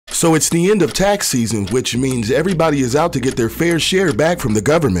So it's the end of tax season, which means everybody is out to get their fair share back from the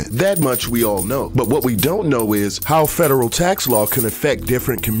government. That much we all know. But what we don't know is how federal tax law can affect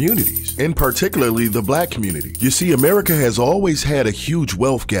different communities, and particularly the black community. You see, America has always had a huge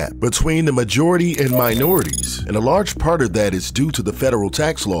wealth gap between the majority and minorities, and a large part of that is due to the federal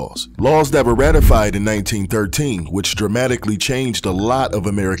tax laws. Laws that were ratified in 1913, which dramatically changed a lot of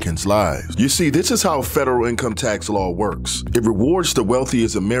Americans' lives. You see, this is how federal income tax law works. It rewards the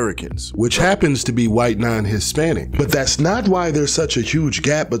wealthiest Americans, which happens to be white non-Hispanic. But that's not why there's such a huge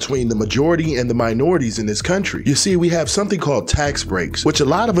gap between the majority and the minorities in this country. You see, we have something called tax breaks, which a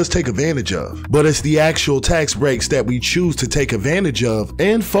lot of us take advantage of. But it's the actual tax breaks that we choose to take advantage of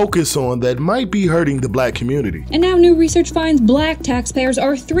and focus on that might be hurting the black community. And now new research finds black taxpayers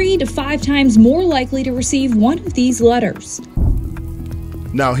are 3 to 5 times more likely to receive one of these letters.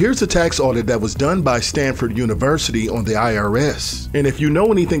 Now here's a tax audit that was done by Stanford University on the IRS. And if you know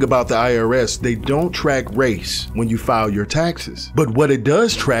anything about the IRS, they don't track race when you file your taxes. But what it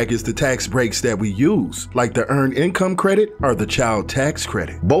does track is the tax breaks that we use, like the earned income credit or the child tax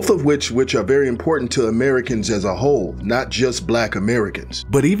credit, both of which are very important to Americans as a whole, not just black Americans.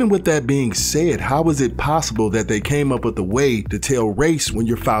 But even with that being said, how is it possible that they came up with a way to tell race when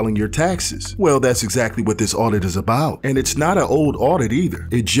you're filing your taxes? Well, that's exactly what this audit is about. And it's not an old audit either.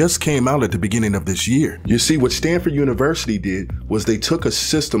 It just came out at the beginning of this year. You see, what Stanford University did was they took a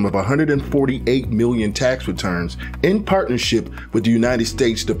system of 148 million tax returns in partnership with the United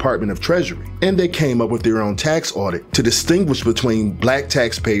States Department of Treasury, and they came up with their own tax audit to distinguish between black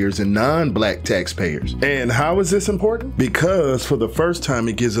taxpayers and non-black taxpayers. And how is this important? Because for the first time,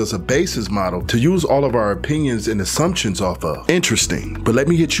 it gives us a basis model to use all of our opinions and assumptions off of. Interesting, but let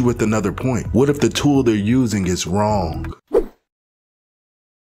me hit you with another point. What if the tool they're using is wrong?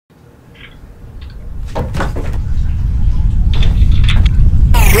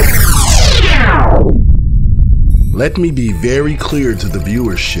 Let me be very clear to the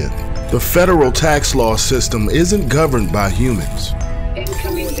viewership. The federal tax law system isn't governed by humans.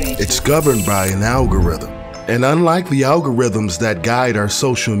 It's governed by an algorithm. And unlike the algorithms that guide our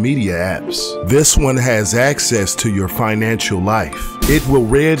social media apps, this one has access to your financial life. It will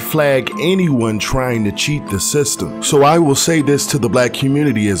red flag anyone trying to cheat the system. So I will say this to the black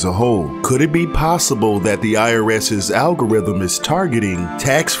community as a whole. Could it be possible that the IRS's algorithm is targeting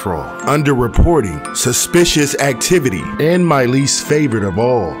tax fraud, underreporting, suspicious activity, and my least favorite of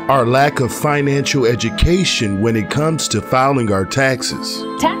all, our lack of financial education when it comes to filing our taxes?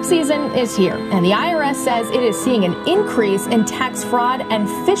 Tax season is here, and the IRS says it is seeing an increase in tax fraud and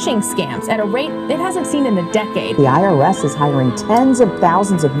phishing scams at a rate it hasn't seen in a decade. The IRS is hiring tens of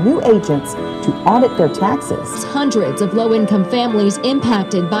thousands of new agents to audit their taxes. Hundreds of low-income families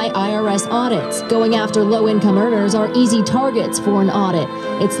impacted by IRS audits. Going after low-income earners are easy targets for an audit.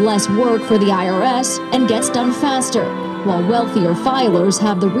 It's less work for the IRS and gets done faster, while wealthier filers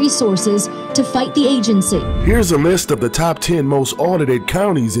have the resources to fight the agency. Here's a list of the top 10 most audited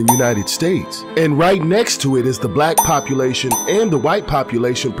counties in the United States. And right next to it is the black population and the white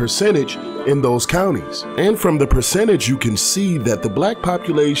population percentage in those counties. And from the percentage, you can see that the black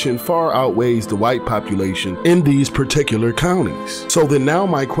population far outweighs the white population in these particular counties. So then now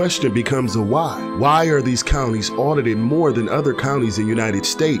my question becomes a why. Why are these counties audited more than other counties in the United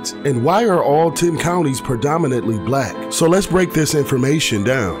States? And why are all 10 counties predominantly black? So let's break this information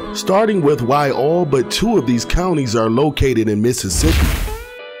down, starting with why all but 2 of these counties are located in Mississippi.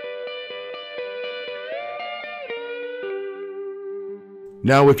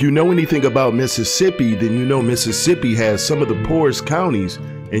 Now, if you know anything about Mississippi, then you know Mississippi has some of the poorest counties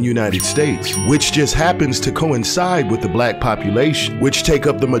in the United States, which just happens to coincide with the black population, which take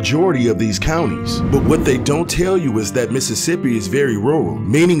up the majority of these counties. But what they don't tell you is that Mississippi is very rural,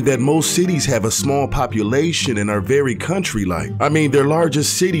 meaning that most cities have a small population and are very country-like. I mean, their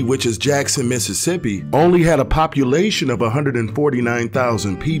largest city, which is Jackson, Mississippi, only had a population of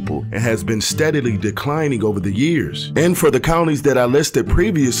 149,000 people and has been steadily declining over the years. And for the counties that I listed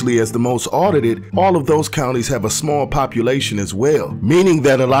previously as the most audited, all of those counties have a small population as well, meaning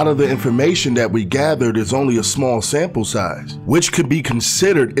that a lot of the information that we gathered is only a small sample size, which could be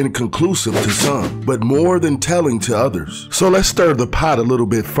considered inconclusive to some, but more than telling to others. So let's stir the pot a little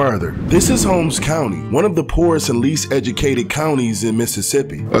bit further. This is Holmes County, one of the poorest and least educated counties in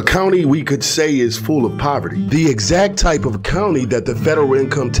Mississippi. A county we could say is full of poverty. The exact type of county that the federal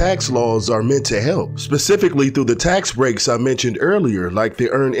income tax laws are meant to help, specifically through the tax breaks I mentioned earlier, like the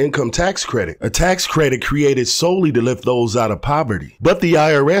earned income tax credit, a tax credit created solely to lift those out of poverty. But the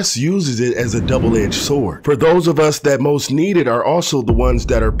IRS uses it as a double-edged sword. For those of us that most need it are also the ones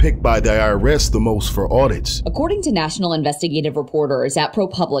that are picked by the IRS the most for audits. According to national investigative reporters at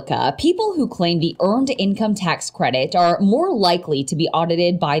ProPublica, people who claim the earned income tax credit are more likely to be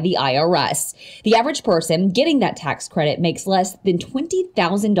audited by the IRS. The average person getting that tax credit makes less than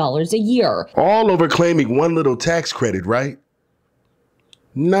 $20,000 a year. All over claiming one little tax credit, right?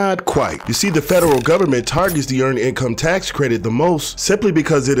 Not quite. You see, the federal government targets the earned income tax credit the most simply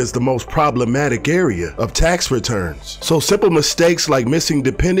because it is the most problematic area of tax returns. So simple mistakes like missing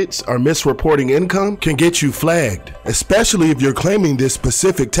dependents or misreporting income can get you flagged, especially if you're claiming this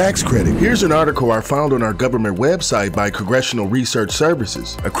specific tax credit. Here's an article I found on our government website by Congressional Research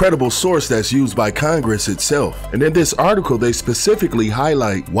Services, a credible source that's used by Congress itself. And in this article, they specifically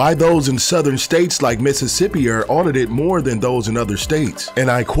highlight why those in southern states like Mississippi are audited more than those in other states. And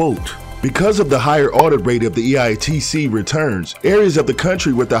I quote, "Because of the higher audit rate of the EITC returns, areas of the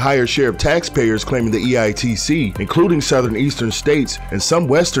country with the higher share of taxpayers claiming the EITC, including southern eastern states and some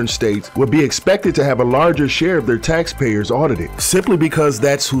western states, would be expected to have a larger share of their taxpayers audited, simply because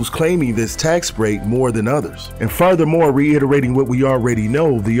that's who's claiming this tax break more than others." And furthermore, reiterating what we already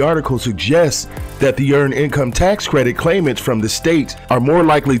know, the article suggests that the earned income tax credit claimants from the states are more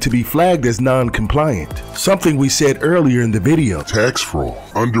likely to be flagged as non-compliant, something we said earlier in the video. Tax fraud,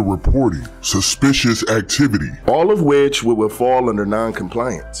 underreporting, suspicious activity, all of which would fall under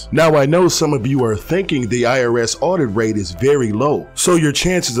non-compliance. Now, I know some of you are thinking the IRS audit rate is very low, so your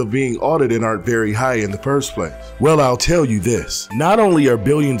chances of being audited aren't very high in the first place. Well, I'll tell you this. Not only are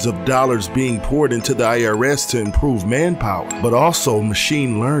billions of dollars being poured into the IRS to improve manpower, but also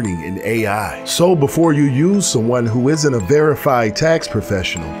machine learning and AI. So before you use someone who isn't a verified tax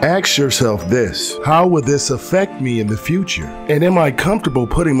professional, ask yourself this: how will this affect me in the future? And am I comfortable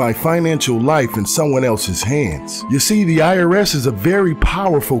putting my financial life in someone else's hands? You see, the IRS is a very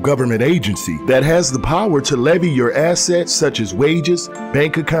powerful government agency that has the power to levy your assets such as wages,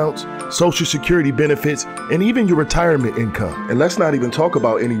 bank accounts, social security benefits, and even your retirement income. And let's not even talk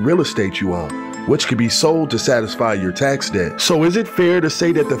about any real estate you own, which could be sold to satisfy your tax debt. So is it fair to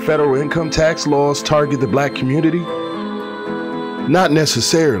say that the federal income tax laws target the black community? Not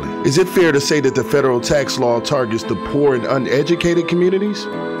necessarily. Is it fair to say that the federal tax law targets the poor and uneducated communities?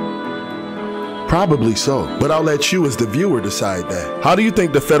 Probably so, but I'll let you as the viewer decide that. How do you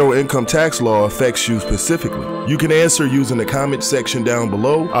think the federal income tax law affects you specifically? You can answer using the comment section down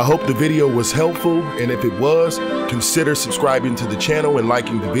below. I hope the video was helpful, and if it was, consider subscribing to the channel and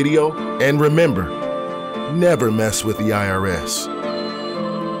liking the video. And remember, never mess with the IRS.